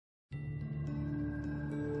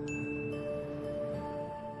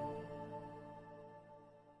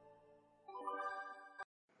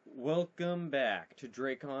Welcome back to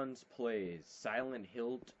Dracon's Plays Silent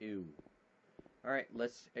Hill 2. Alright,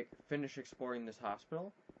 let's finish exploring this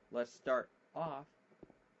hospital. Let's start off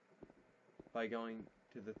by going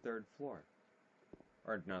to the third floor.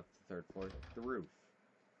 Or not the third floor, the roof.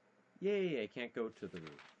 Yay, I can't go to the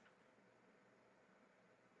roof.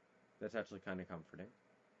 That's actually kind of comforting.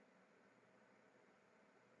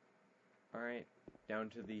 Alright, down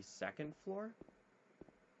to the second floor.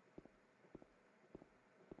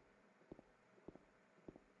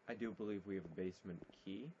 I do believe we have a basement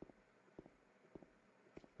key.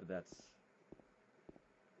 But that's...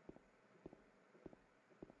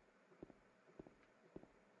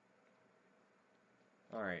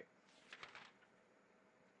 Alright.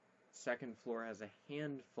 Second floor has a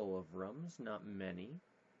handful of rooms, not many.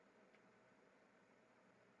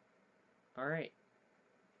 Alright.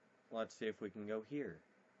 Let's see if we can go here.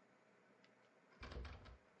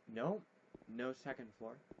 Nope. No second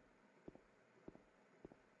floor.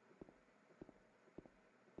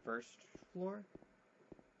 First floor?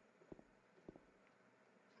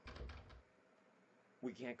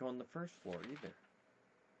 We can't go on the first floor either.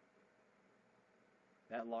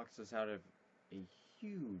 That locks us out of a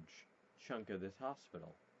huge chunk of this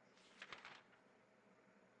hospital.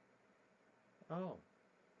 Oh.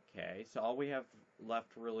 Okay, so all we have left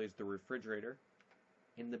really is the refrigerator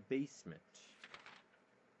in the basement.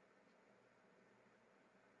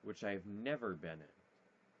 Which I've never been in.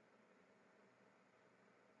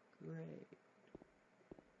 Great.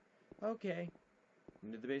 Okay.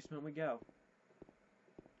 Into the basement we go.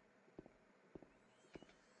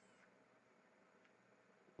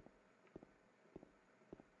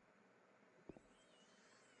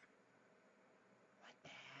 What the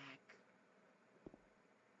heck?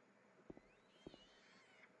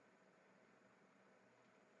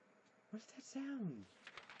 What's that sound?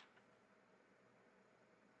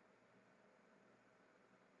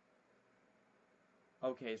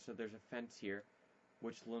 Okay, so there's a fence here,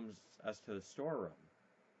 which limits us to the storeroom.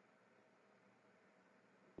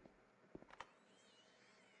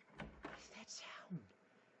 What is that sound?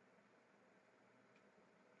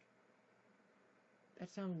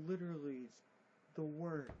 That sound literally is the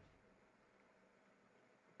word.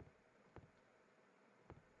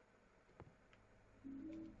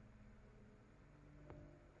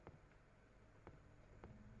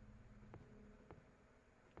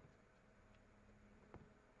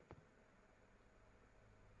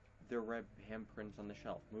 There are red handprints on the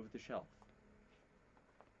shelf. Move the shelf.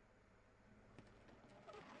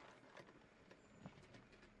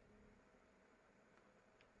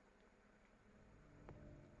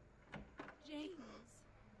 James.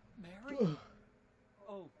 Mary?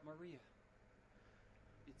 Oh, Maria.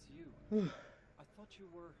 It's you. I thought you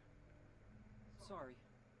were... Sorry.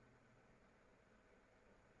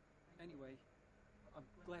 Anyway, I'm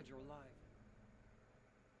glad you're alive.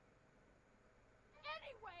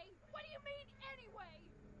 Anyway? What do you mean, anyway?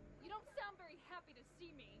 You don't sound very happy to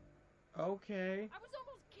see me. Okay. I was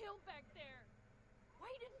almost killed back there. Why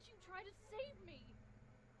didn't you try to save me?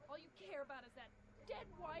 All you care about is that dead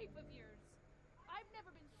wife of yours. I've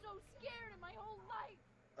never been so scared in my whole life.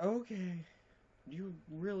 Okay. You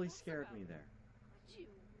really scared me there. Would you?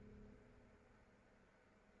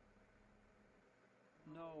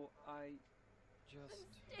 No, I just... Then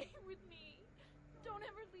stay with me. Don't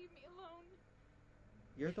ever leave me alone.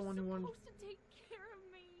 You're the one who wanted... supposed to take care of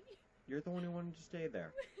me. You're the one who wanted to stay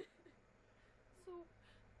there. So,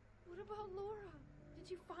 what about Laura?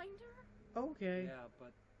 Did you find her? Okay. Yeah,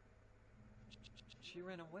 but... She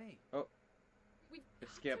ran away. Oh. We've It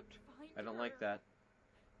got skipped. to find I don't her. like that.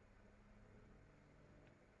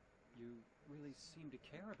 You really seem to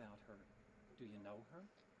care about her. Do you know her?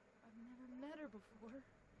 I've never met her before.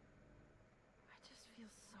 I just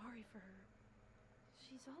feel sorry for her.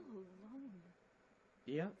 She's all alone.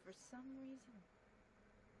 Yeah. For some reason,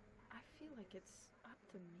 I feel like it's up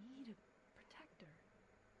to me to protect her.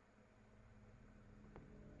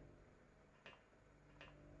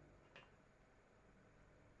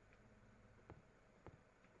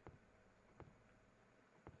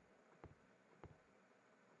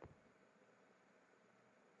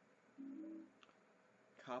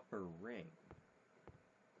 Copper ring.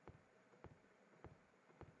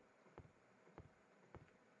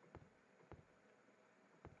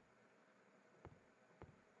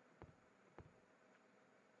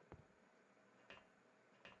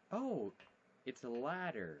 Oh, it's a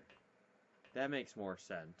ladder. That makes more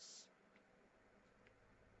sense.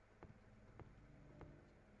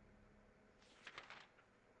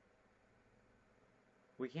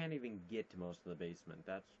 We can't even get to most of the basement.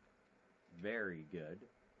 That's very good.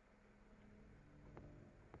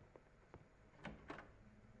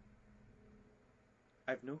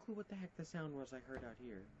 I have no clue what the heck the sound was I heard out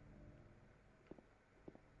here.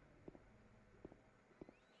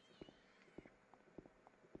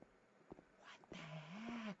 What the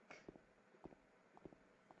heck?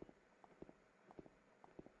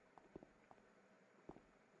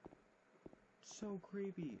 So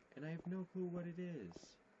creepy, and I have no clue what it is.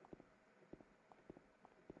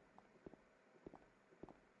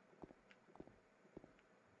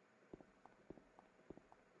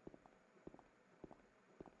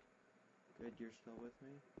 Good, you're still with me?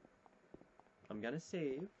 I'm gonna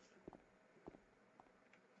save.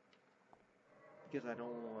 Because I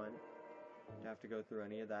don't want to have to go through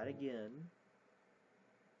any of that again.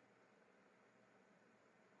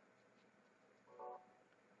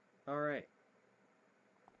 Alright.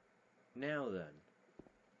 Now then.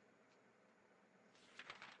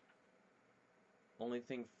 Only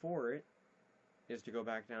thing for it is to go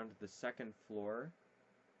back down to the second floor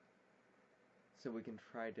so we can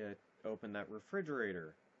try to open that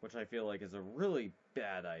refrigerator, which I feel like is a really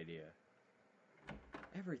bad idea.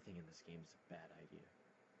 Everything in this game is a bad idea.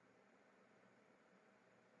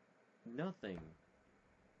 Nothing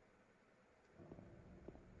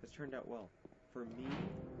has turned out well for me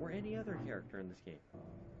or any other character in this game.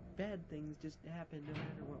 Bad things just happen no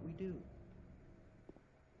matter what we do.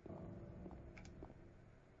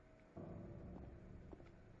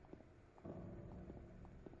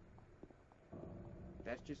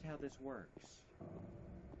 That's just how this works.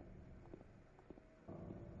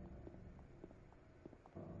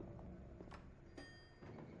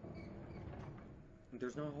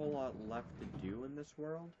 There's not a whole lot left to do in this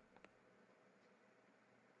world.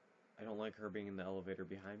 I don't like her being in the elevator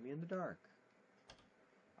behind me in the dark.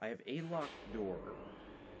 I have a locked door.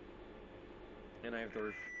 And I have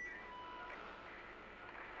the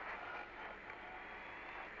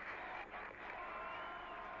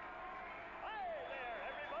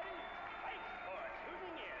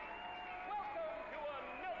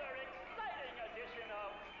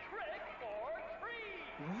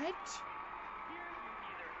What? Here you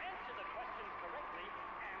either answer the questions correctly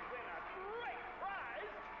and win a great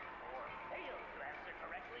prize, or fail to answer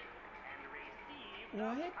correctly and receive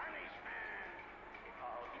the punishment. It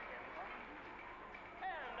all depends on you.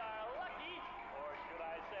 And our lucky, or should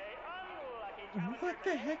I say unlucky challenger What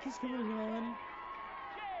the heck is going on?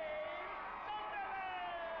 James Sunderland!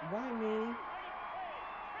 Why me?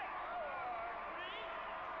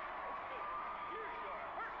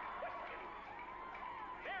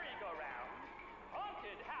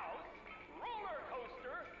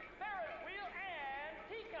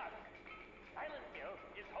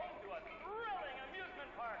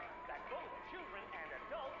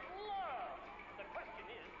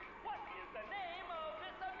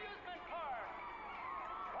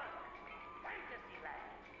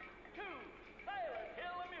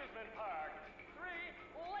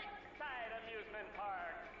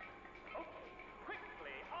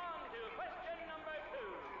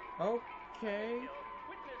 Okay.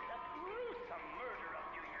 Witnessed a gruesome murder a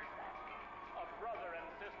few years back. A brother and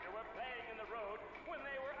sister were playing in the road when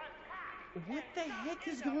they were attacked. What the heck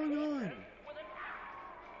is going on?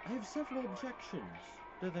 I have several objections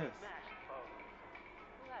to this. Smashed bones,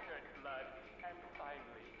 splattered blood, and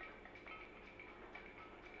finally,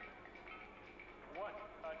 what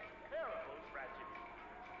a terrible tragedy!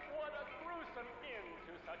 What a gruesome end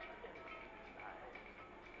to such innocent lives!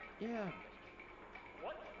 Yeah.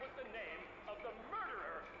 What was the name of the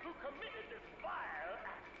murderer who committed this vile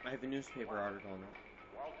act? I have a newspaper article on that.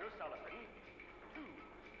 Walter Sullivan. 2.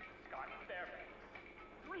 Scott Fairbanks.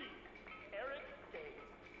 3. Eric Day.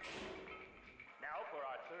 Now for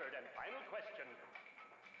our third and final question.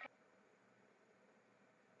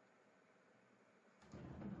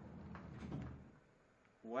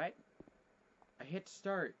 What? I hit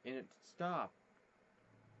start and it stopped.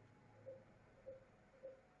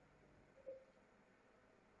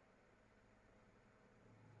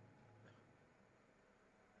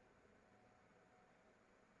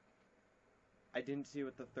 I didn't see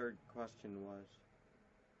what the third question was.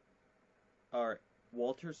 Alright,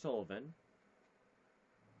 Walter Sullivan.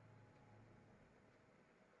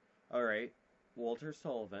 Alright, Walter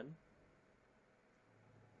Sullivan.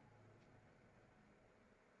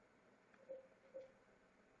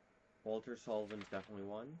 Walter Sullivan's definitely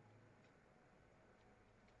one.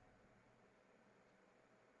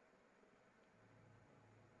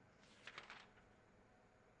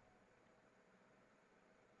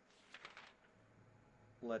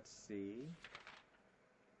 Let's see.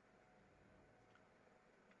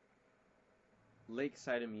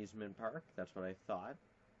 Lakeside Amusement Park, that's what I thought.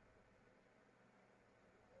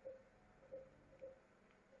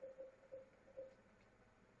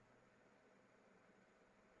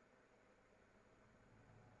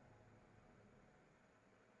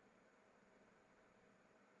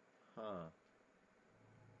 Huh.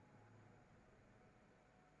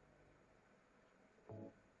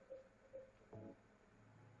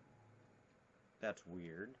 That's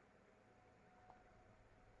weird.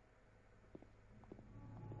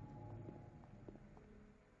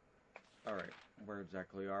 Alright, where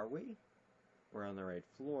exactly are we? We're on the right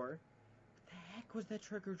floor. What the heck was that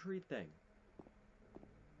trick-or-treat thing?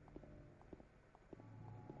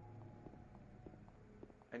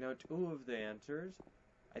 I know 2 of the answers.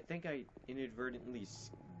 I think I inadvertently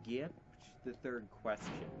skipped the 3rd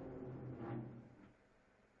question.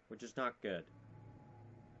 Which is not good.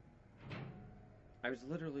 I was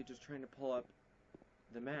literally just trying to pull up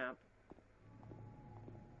the map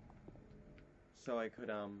so I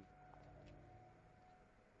could,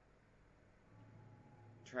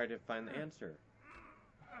 try to find the answer.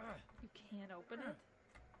 You can't open it?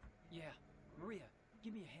 Yeah, Maria,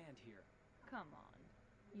 give me a hand here. Come on.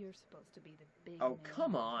 You're supposed to be the big Oh, man.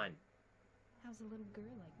 come on! How's a little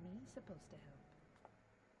girl like me supposed to help?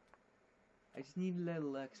 I just need a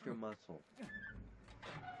little extra muscle.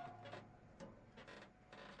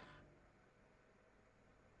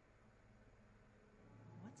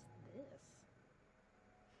 What's this?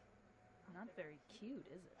 Not very cute,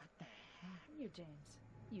 is it? What the heck? Here, James.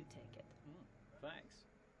 You take it. Thanks.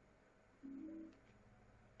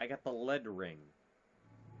 I got the lead ring.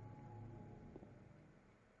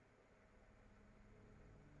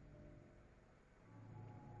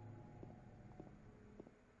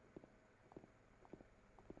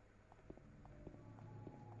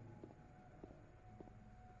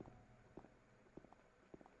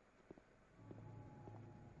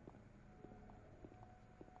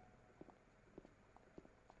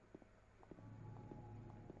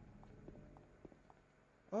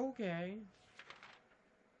 Okay.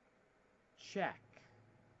 Check.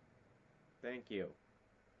 Thank you.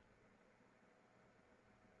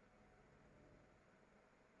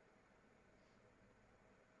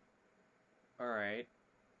 Alright.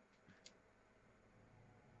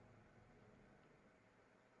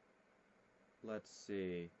 Let's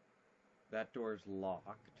see. That door's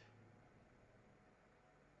locked.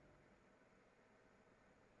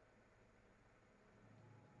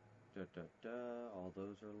 Da da da. All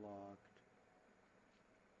those are locked.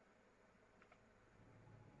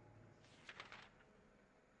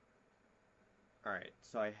 Alright,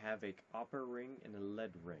 so I have a copper ring and a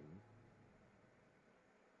lead ring.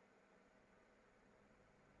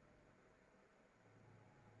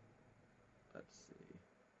 Let's see.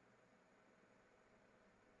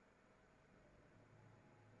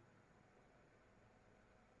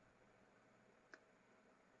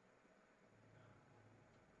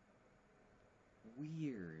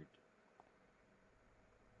 Weird.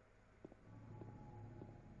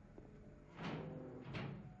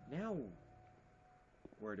 Now,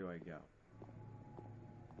 where do I go?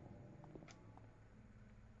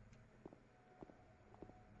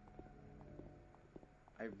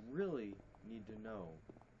 I really need to know.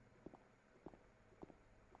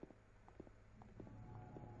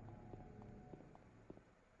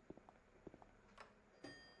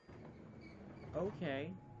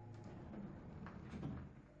 Okay.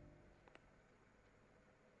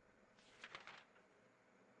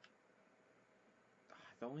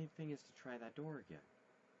 The only thing is to try that door again.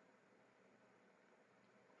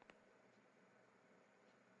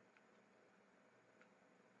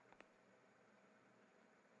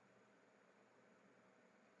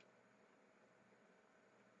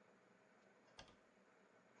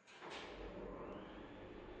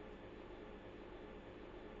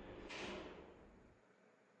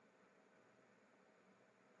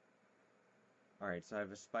 Alright, so I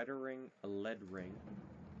have a spider ring, a lead ring.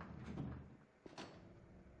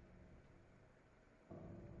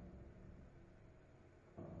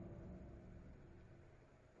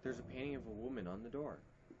 There's a painting of a woman on the door.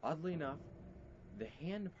 Oddly enough, the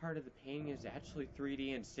hand part of the painting is actually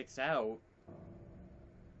 3D and sticks out.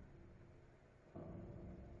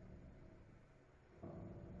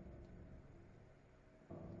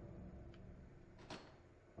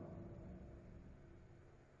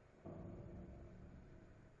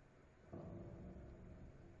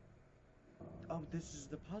 Oh, this is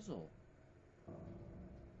the puzzle.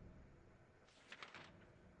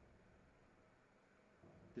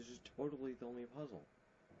 This is totally the only puzzle.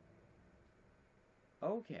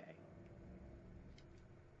 Okay.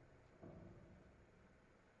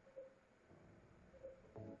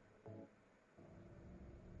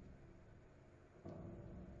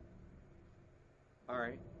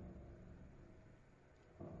 Alright.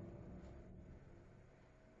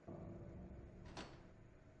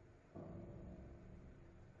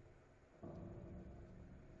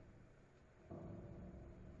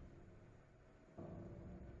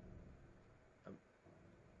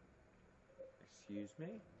 Excuse me?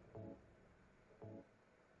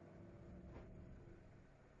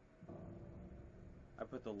 I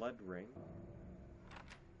put the lead ring.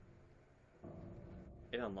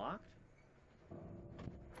 It unlocked?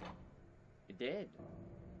 It did.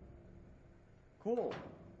 Cool.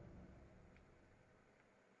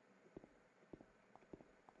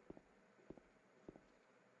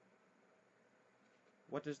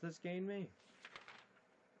 What does this gain me?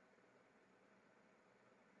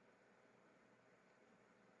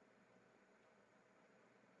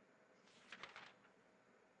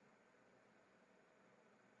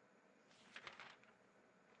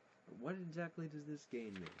 What exactly does this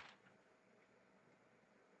gain me?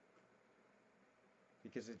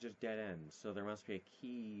 Because it just dead ends, so there must be a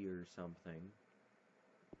key or something.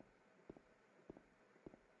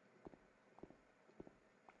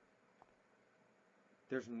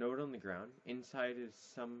 There's a note on the ground. Inside is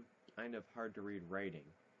some kind of hard to read writing.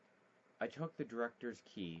 I took the director's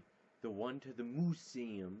key, the one to the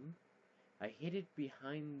museum. I hid it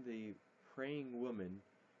behind the praying woman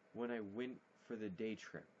when I went for the day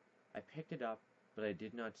trip. I picked it up, but I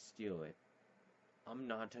did not steal it. I'm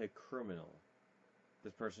not a criminal.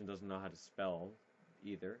 This person doesn't know how to spell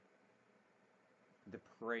either. The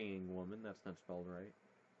praying woman, that's not spelled right.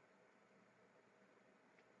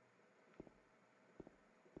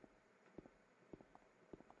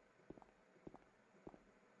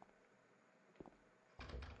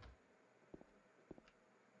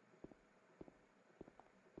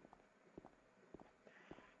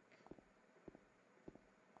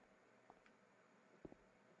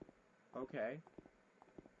 Okay.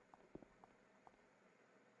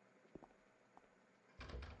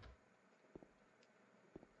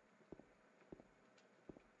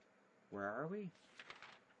 Where are we?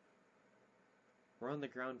 We're on the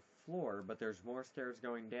ground floor, but there's more stairs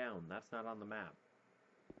going down. That's not on the map.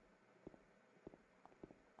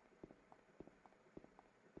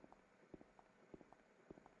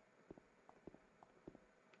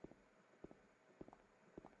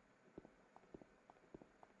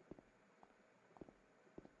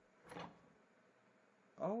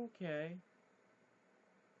 Okay.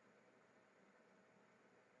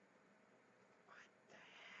 What the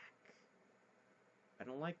heck? I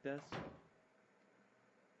don't like this.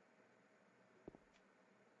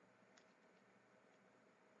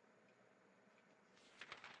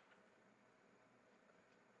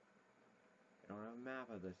 I don't have a map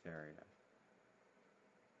of this area.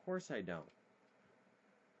 Of course I don't.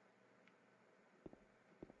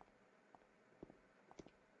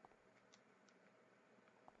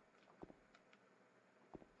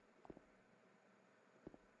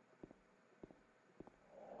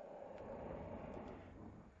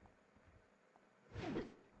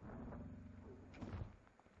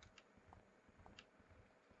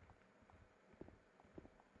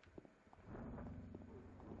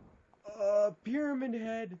 Pyramid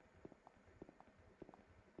Head!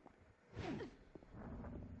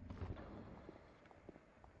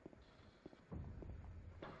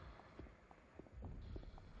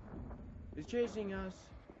 He's chasing us.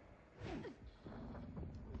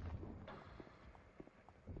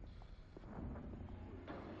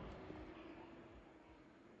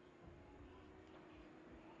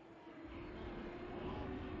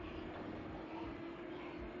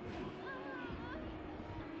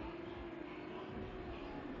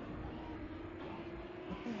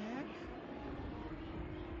 What the heck?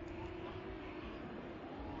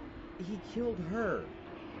 He killed her.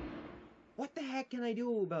 What the heck can I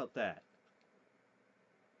do about that?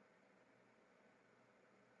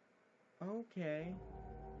 Okay.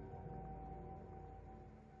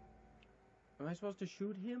 Am I supposed to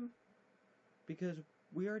shoot him? Because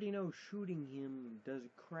we already know shooting him does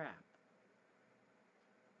crap.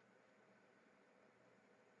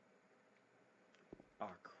 Aw,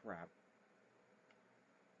 crap.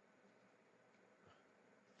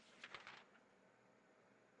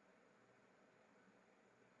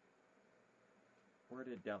 Where'd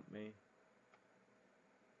it dump me?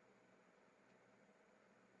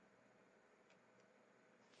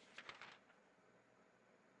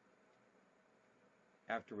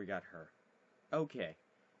 After we got her. Okay,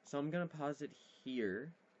 so I'm gonna pause it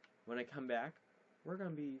here. When I come back, we're gonna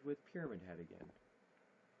be with Pyramid Head again.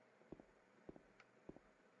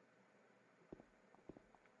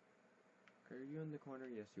 Are you in the corner?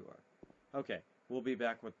 Yes, you are. Okay, we'll be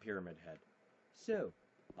back with Pyramid Head. So,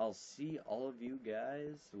 I'll see all of you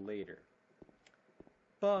guys later.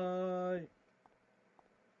 Bye!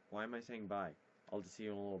 Why am I saying bye? I'll just see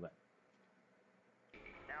you in a little bit.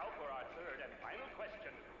 Now for our third and final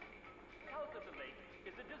question. South of the lake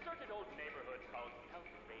is a deserted old neighborhood called South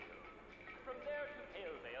Vale. From there to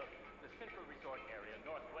Palevale, the central resort area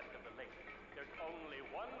northwest of the lake, there's only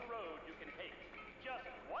one road you can take. Just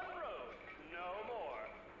one road, no more.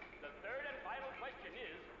 The third and final question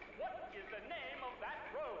is, what is the name of that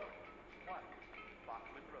road? 1.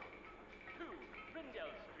 Bachman Road. 2. Rindell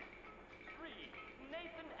Street. 3.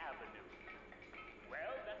 Nathan Avenue.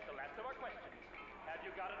 Well, that's the last of our questions. Have you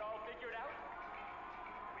got it all figured out?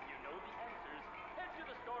 When you know the answers, head to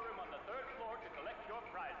the storeroom on the 3rd floor to collect your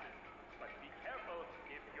prizes. But be careful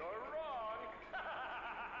if you're wrong.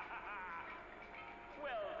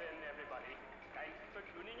 Well then, everybody, thanks for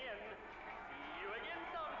tuning in. See you again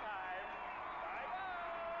sometime. Bye-bye.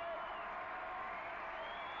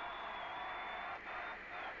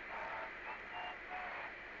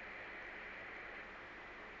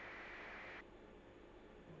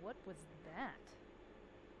 What was that?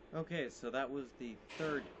 Okay, so that was the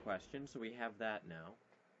 3rd question, so we have that now.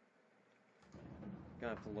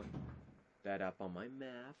 Gonna have to look that up on my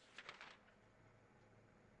map.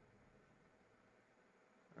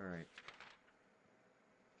 Alright.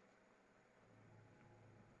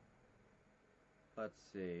 Let's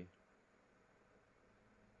see.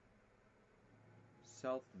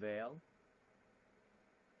 South Vale.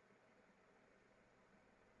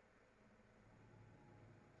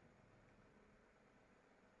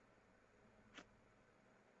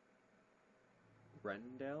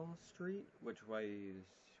 Rendell Street, which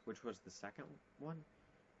was the second one.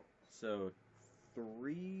 So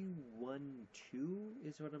 312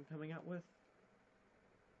 is what I'm coming out with.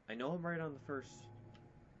 I know I'm right on the first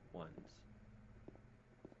ones.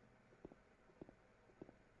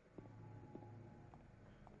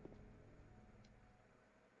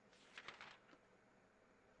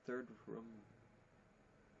 Third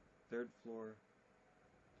floor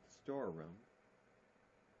storeroom.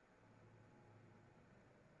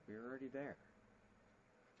 We're already there.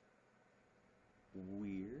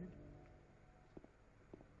 Weird.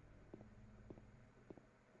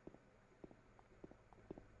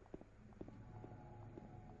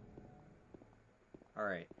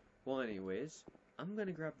 Alright. Well, anyways, I'm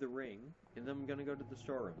gonna grab the ring, and then I'm gonna go to the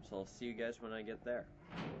storeroom, so I'll see you guys when I get there.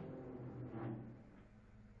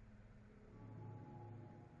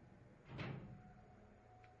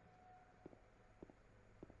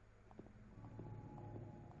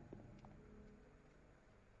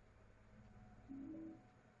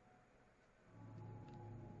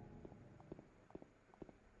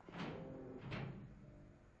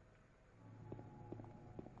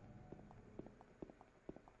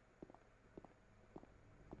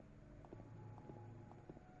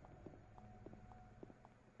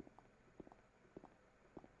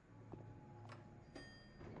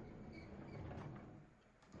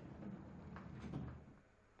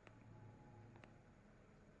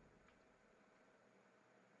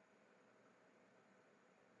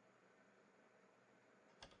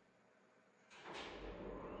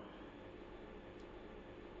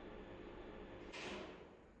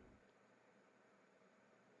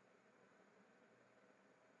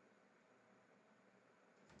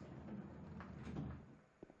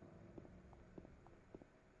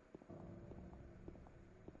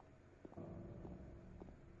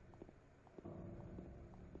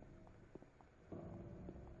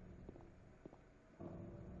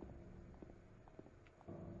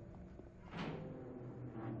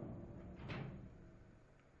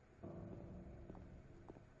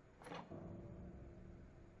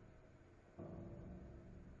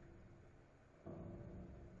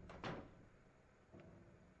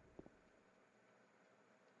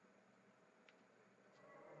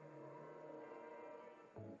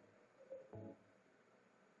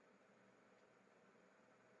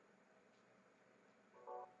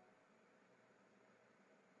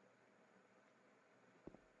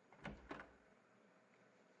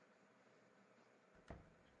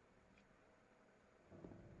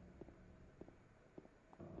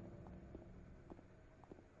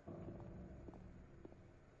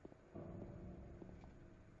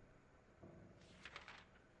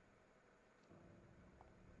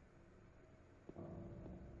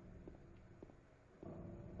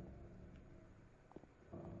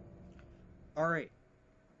 Alright,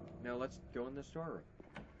 now let's go in the storeroom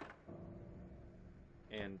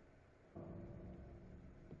and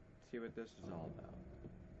see what this is all about.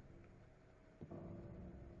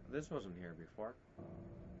 This wasn't here before.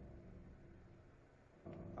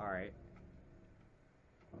 Alright.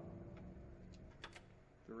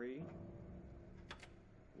 3,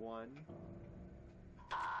 1.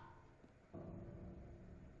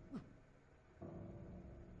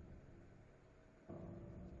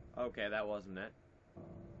 Okay, that wasn't it.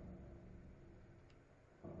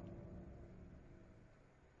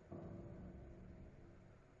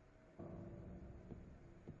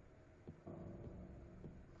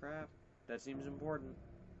 That seems important.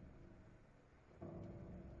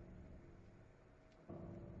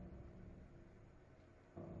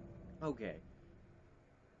 Okay.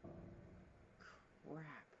 Crap.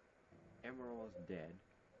 Emerald is dead.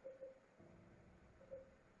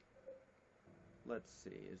 Let's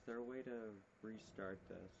see. Is there a way to restart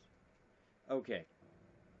this? Okay.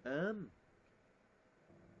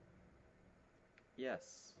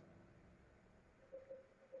 Yes.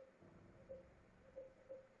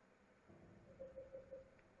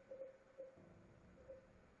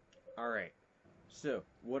 Alright. So,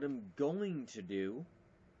 what I'm going to do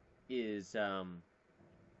is,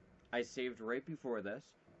 I saved right before this,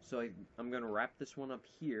 so I'm going to wrap this one up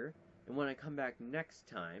here, and when I come back next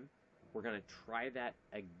time, we're going to try that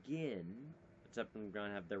again, except I'm going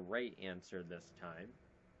to have the right answer this time,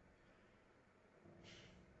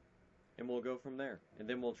 and we'll go from there, and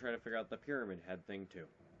then we'll try to figure out the pyramid head thing too.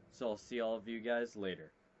 So I'll see all of you guys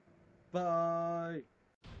later. Bye!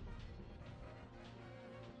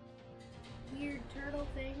 Weird turtle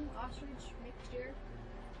thing, ostrich mixture.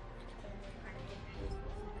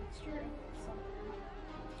 Mixture.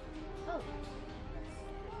 Oh.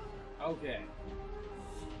 Okay.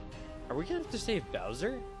 Are we gonna have to save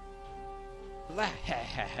Bowser? Black!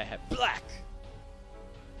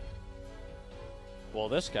 Well,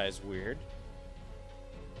 this guy's weird.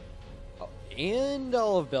 Oh, and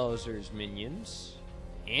all of Bowser's minions.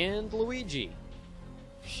 And Luigi.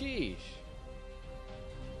 Sheesh.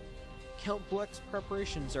 Count Bleck's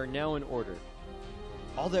preparations are now in order.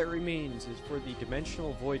 All that remains is for the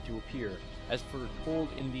dimensional void to appear, as foretold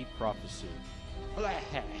in the prophecy.